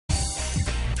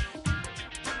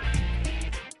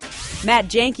Matt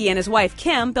Janke and his wife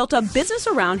Kim built a business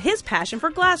around his passion for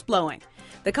glassblowing.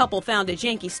 The couple founded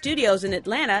Janke Studios in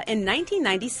Atlanta in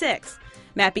 1996.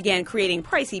 Matt began creating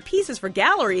pricey pieces for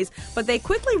galleries, but they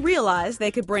quickly realized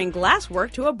they could bring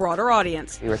glasswork to a broader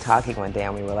audience. We were talking one day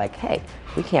and we were like, hey,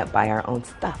 we can't buy our own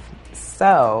stuff.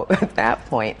 So at that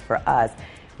point for us,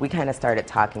 we kind of started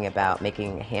talking about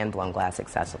making hand-blown glass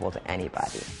accessible to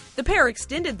anybody. The pair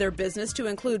extended their business to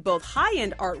include both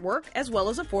high-end artwork as well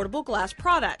as affordable glass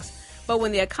products. But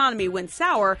when the economy went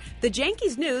sour, the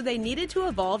Jankes knew they needed to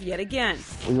evolve yet again.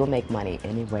 We will make money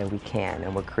any way we can,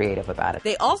 and we're creative about it.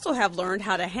 They also have learned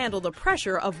how to handle the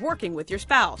pressure of working with your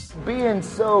spouse. Being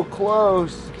so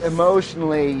close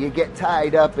emotionally, you get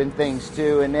tied up in things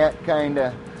too, and that kind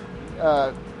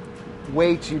of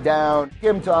weights you down.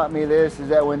 Kim taught me this, is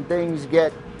that when things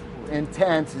get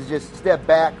intense, is just step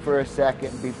back for a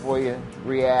second before you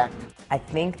react. I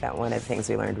think that one of the things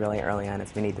we learned really early on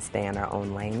is we need to stay in our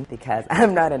own lane, because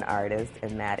I'm not an artist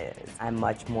and Matt is. I'm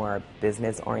much more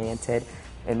business oriented.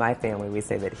 In my family, we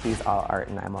say that he's all art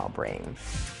and I'm all brain.